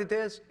 you know what it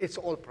is? It's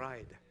all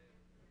pride.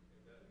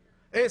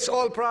 It's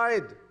all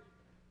pride.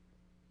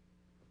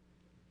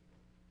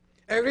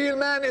 A real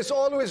man is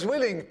always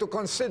willing to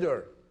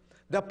consider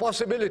the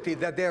possibility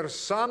that there's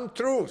some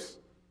truth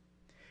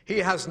he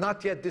has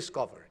not yet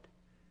discovered.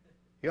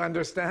 You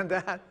understand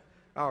that?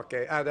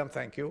 Okay, Adam,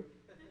 thank you.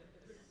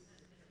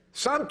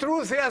 Some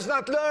truth he has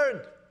not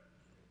learned.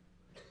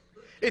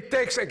 It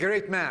takes a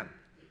great man.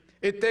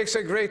 It takes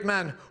a great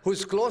man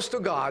who's close to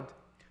God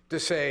to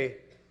say,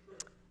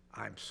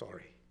 I'm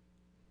sorry.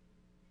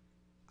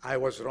 I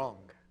was wrong.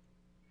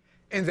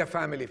 In the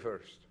family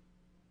first.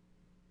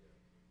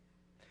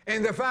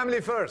 In the family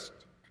first.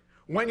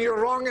 When you're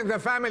wrong in the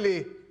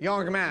family,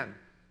 young man,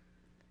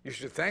 you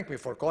should thank me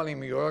for calling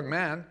me young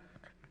man.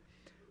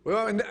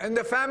 Well, in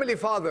the family,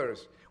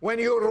 fathers, when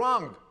you're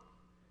wrong,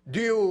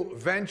 do you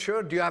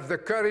venture, do you have the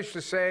courage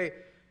to say,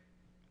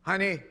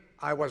 honey,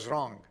 I was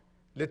wrong.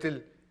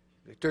 To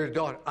your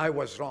daughter, I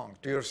was wrong.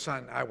 To your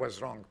son, I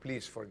was wrong.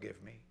 Please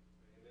forgive me.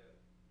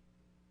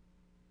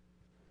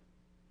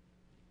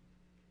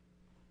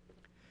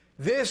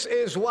 This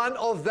is one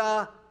of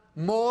the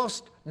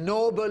most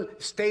noble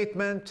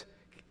statements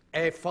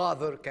a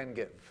father can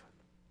give.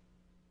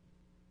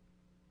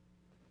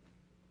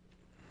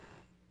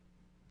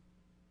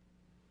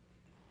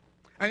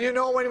 And you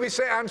know, when we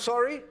say, I'm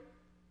sorry,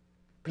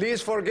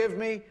 please forgive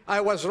me, I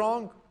was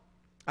wrong.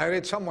 I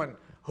read someone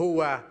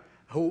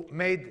who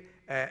made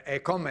a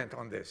comment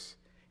on this.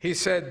 He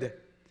said,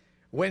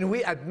 when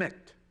we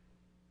admit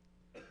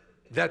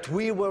that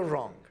we were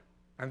wrong,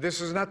 and this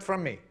is not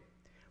from me,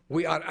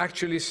 we are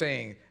actually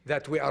saying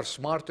that we are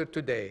smarter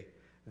today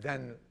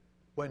than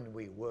when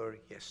we were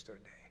yesterday.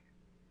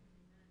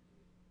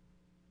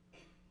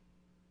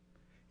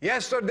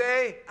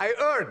 Yesterday, I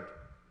erred,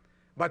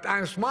 but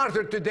I'm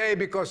smarter today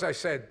because I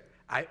said,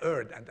 I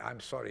erred and I'm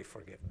sorry,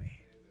 forgive me.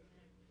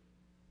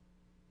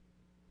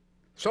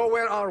 So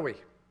where are we?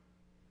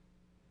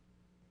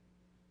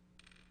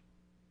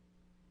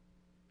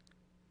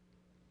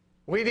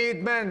 We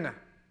need men.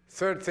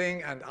 Third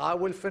thing, and I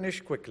will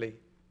finish quickly.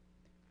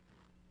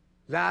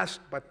 Last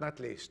but not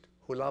least,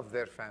 who love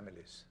their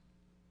families.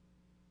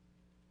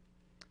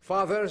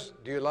 Fathers,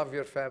 do you love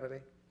your family?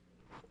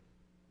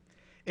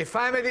 A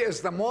family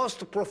is the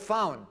most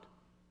profound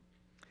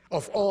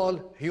of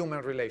all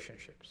human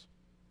relationships.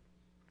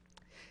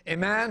 A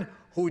man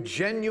who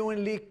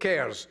genuinely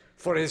cares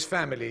for his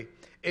family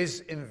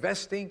is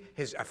investing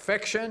his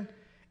affection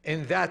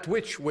in that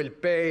which will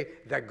pay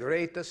the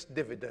greatest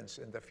dividends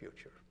in the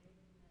future.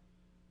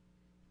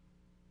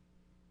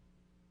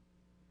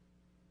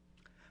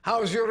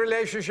 How's your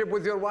relationship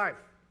with your wife?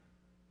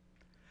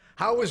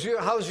 How's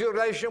your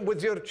relationship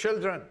with your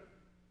children?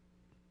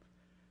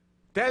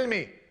 Tell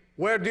me,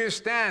 where do you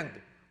stand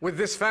with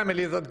this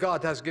family that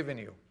God has given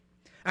you?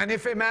 And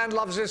if a man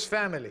loves his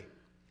family,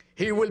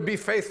 he will be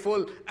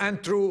faithful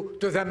and true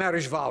to the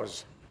marriage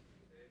vows.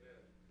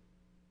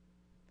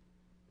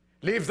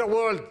 Amen. Leave the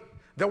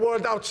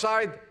world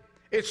outside,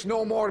 it's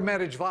no more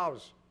marriage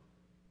vows.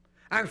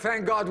 And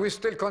thank God we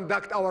still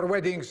conduct our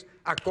weddings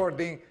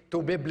according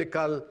to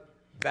biblical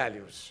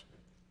values.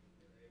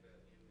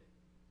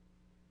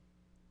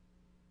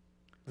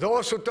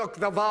 Those who took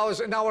the vows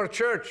in our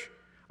church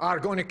are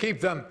going to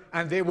keep them,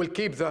 and they will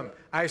keep them.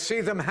 I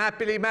see them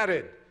happily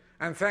married,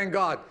 and thank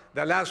God.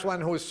 The last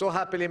one who is so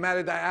happily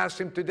married, I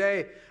asked him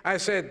today, I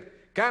said,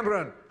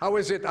 Cameron, how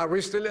is it? Are we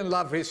still in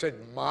love? He said,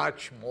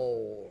 much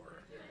more.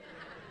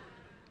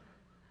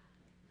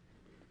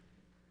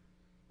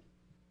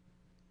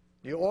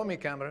 You owe me,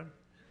 Cameron.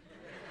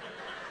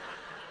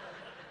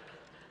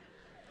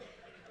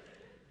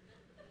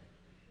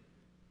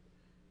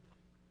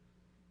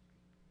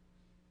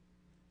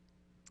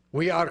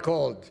 We are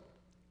called,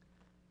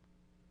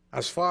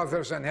 as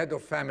fathers and head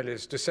of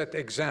families, to set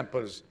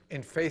examples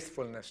in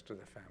faithfulness to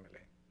the family.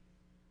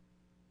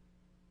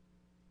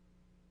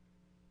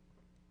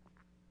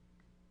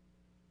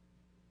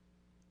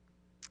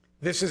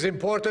 This is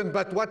important,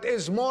 but what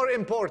is more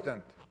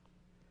important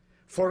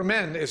for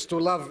men is to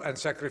love and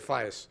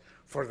sacrifice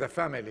for the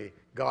family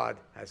God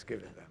has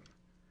given them.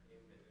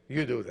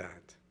 You do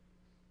that.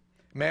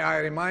 May I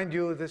remind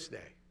you this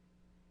day,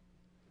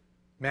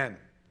 men,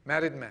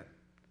 married men,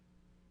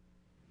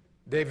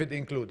 David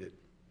included,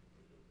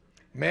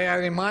 may I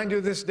remind you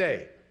this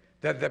day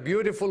that the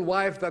beautiful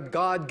wife that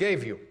God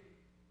gave you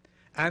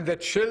and the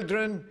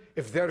children,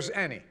 if there's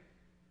any,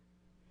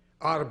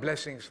 are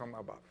blessings from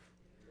above.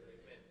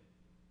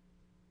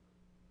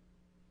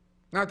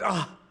 Not,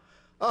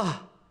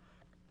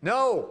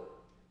 no.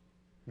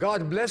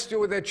 God blessed you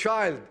with a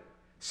child.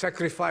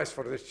 Sacrifice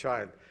for this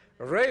child.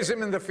 Raise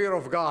him in the fear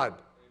of God.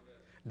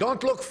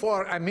 Don't look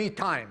for a me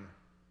time.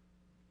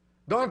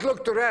 Don't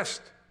look to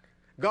rest.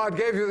 God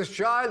gave you this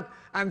child,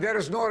 and there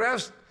is no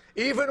rest,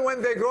 even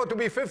when they grow to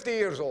be 50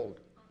 years old.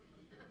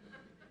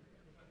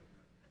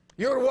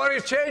 Your worry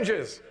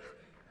changes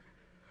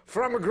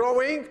from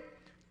growing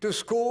to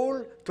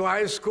school, to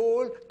high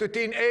school, to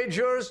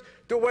teenagers,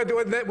 to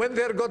when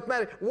they got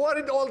married.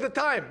 Worried all the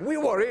time. We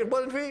worry,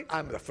 weren't we?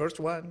 I'm the first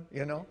one,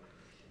 you know.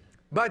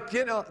 But,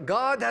 you know,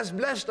 God has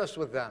blessed us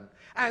with them.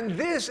 And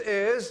this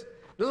is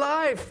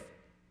life.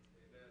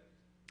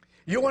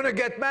 You want to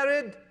get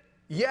married?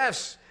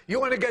 Yes. You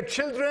want to get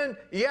children?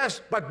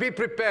 Yes, but be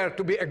prepared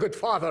to be a good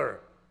father,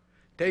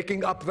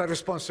 taking up the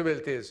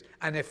responsibilities,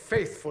 and a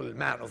faithful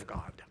man of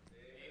God.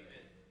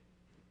 Amen.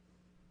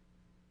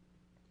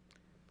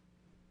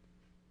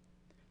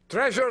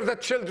 Treasure the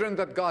children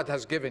that God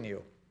has given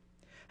you.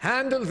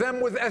 Handle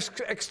them with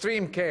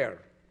extreme care.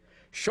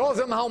 Show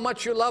them how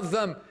much you love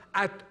them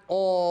at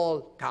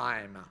all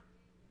time.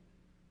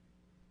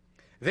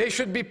 They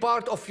should be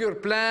part of your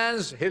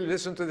plans. Here,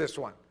 listen to this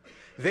one.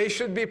 They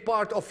should be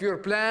part of your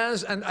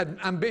plans and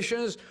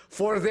ambitions,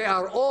 for they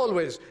are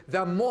always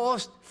the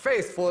most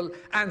faithful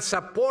and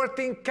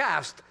supporting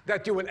cast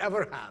that you will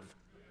ever have.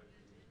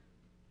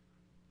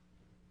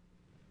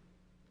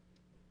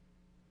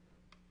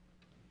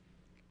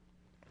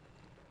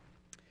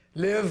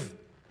 Live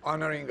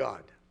honoring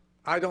God.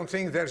 I don't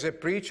think there's a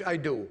preach I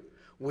do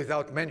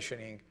without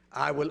mentioning,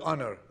 I will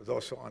honor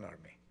those who honor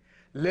me.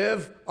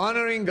 Live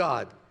honoring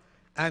God,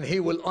 and He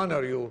will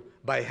honor you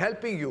by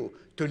helping you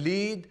to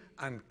lead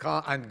and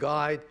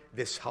guide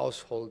this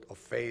household of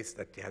faith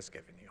that He has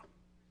given you.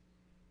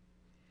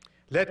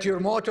 Let your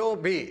motto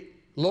be,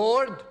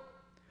 Lord,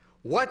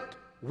 what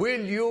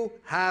will you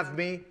have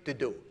me to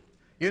do?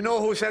 You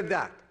know who said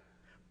that?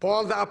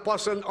 Paul the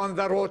apostle on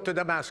the road to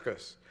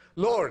Damascus.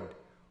 Lord,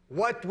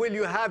 what will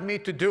you have me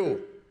to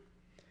do?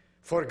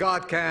 For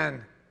God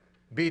can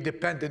be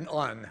dependent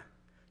on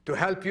to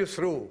help you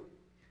through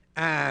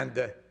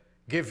and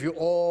give you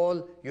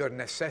all your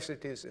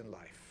necessities in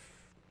life.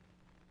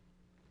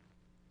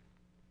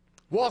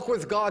 Walk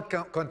with God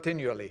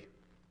continually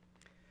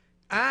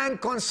and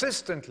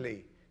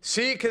consistently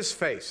seek His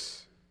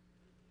face,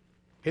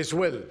 His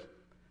will,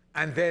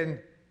 and then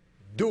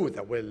do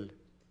the will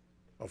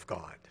of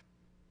God.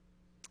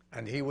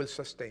 And He will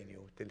sustain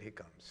you till He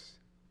comes.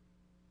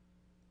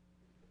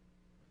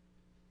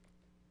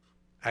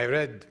 I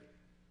read,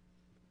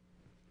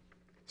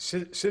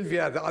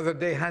 Sylvia the other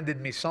day handed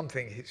me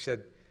something. He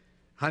said,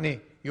 honey,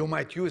 you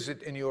might use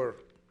it in your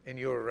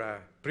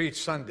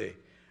Preach Sunday.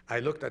 I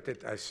looked at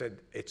it, I said,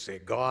 it's a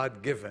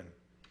God-given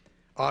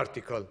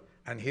article,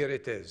 and here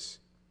it is.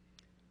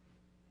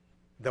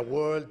 The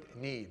world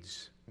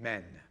needs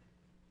men.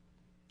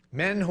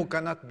 Men who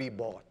cannot be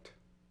bought.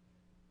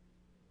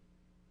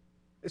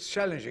 It's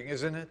challenging,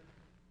 isn't it?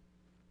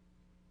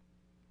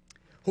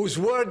 Whose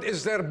word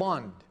is their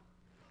bond.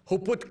 Who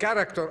put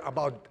character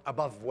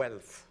above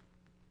wealth.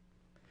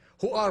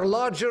 Who are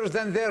larger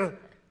than their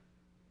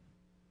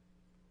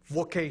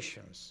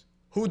vocations.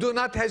 Who do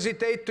not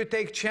hesitate to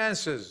take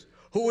chances.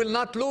 Who will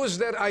not lose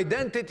their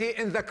identity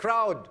in the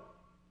crowd.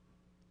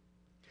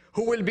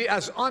 Who will be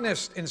as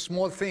honest in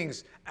small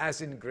things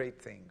as in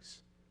great things.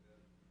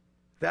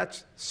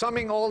 That's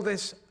summing all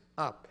this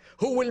up.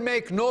 Who will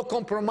make no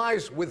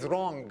compromise with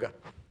wrong.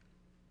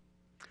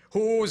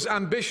 Whose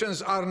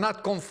ambitions are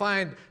not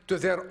confined to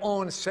their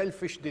own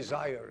selfish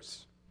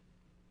desires.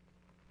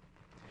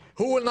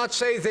 Who will not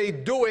say they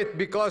do it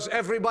because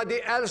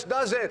everybody else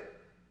does it.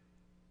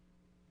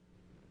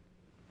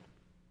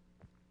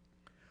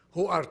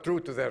 Who are true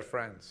to their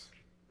friends.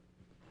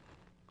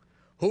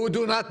 Who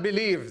do not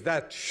believe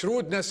that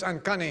shrewdness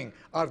and cunning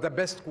are the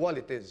best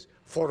qualities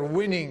for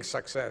winning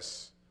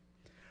success.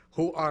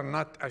 Who are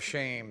not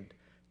ashamed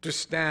to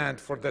stand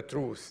for the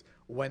truth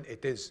when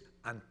it is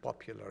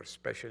unpopular,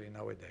 especially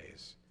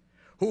nowadays.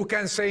 Who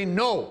can say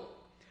no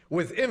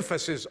with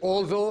emphasis,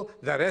 although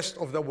the rest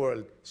of the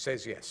world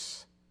says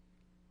yes.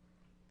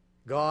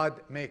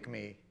 God, make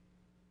me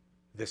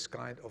this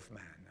kind of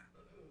man.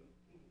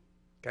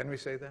 Can we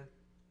say that?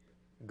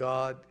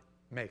 God,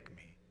 make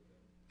me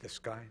this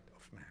kind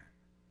of man.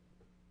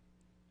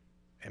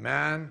 A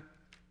man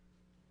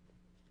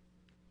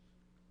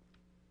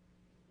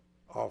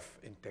of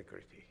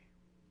integrity.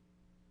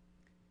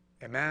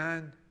 A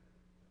man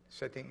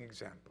setting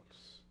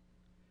examples.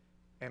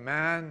 A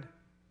man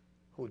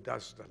who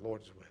does the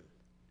Lord's will.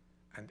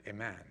 And a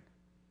man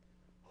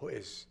who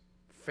is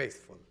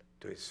faithful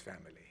to his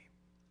family.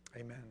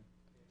 Amen.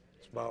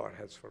 Let's bow our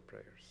heads for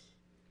prayers.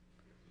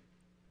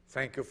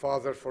 Thank you,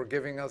 Father, for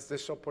giving us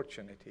this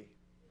opportunity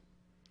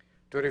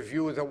to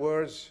review the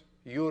words,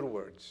 your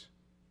words,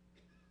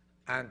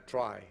 and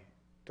try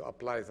to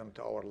apply them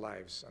to our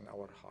lives and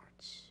our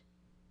hearts.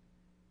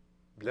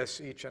 Bless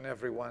each and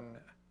every one.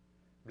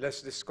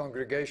 Bless this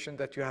congregation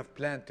that you have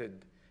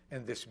planted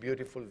in this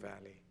beautiful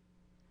valley.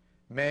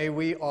 May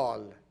we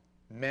all,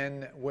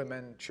 men,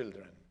 women,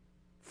 children,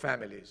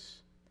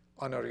 families,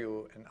 honor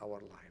you in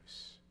our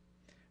lives.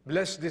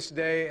 Bless this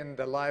day in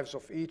the lives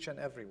of each and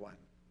every one.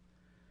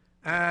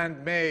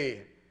 And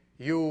may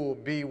you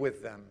be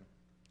with them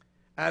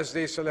as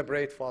they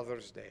celebrate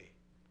Father's Day.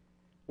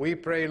 We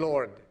pray,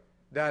 Lord,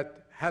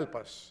 that help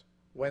us.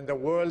 When the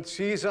world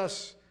sees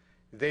us,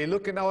 they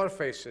look in our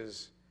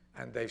faces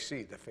and they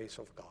see the face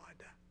of God.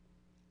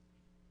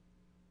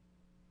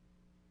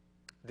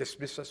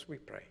 Dismiss us, we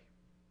pray.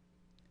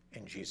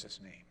 In Jesus'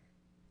 name.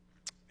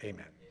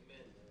 Amen.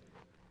 Amen.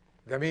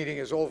 The meeting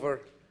is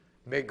over.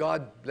 May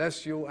God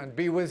bless you and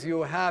be with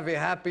you. Have a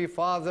happy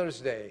Father's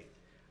Day.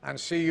 And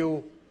see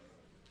you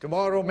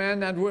tomorrow,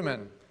 men and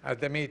women,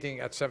 at the meeting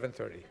at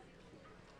 7:30.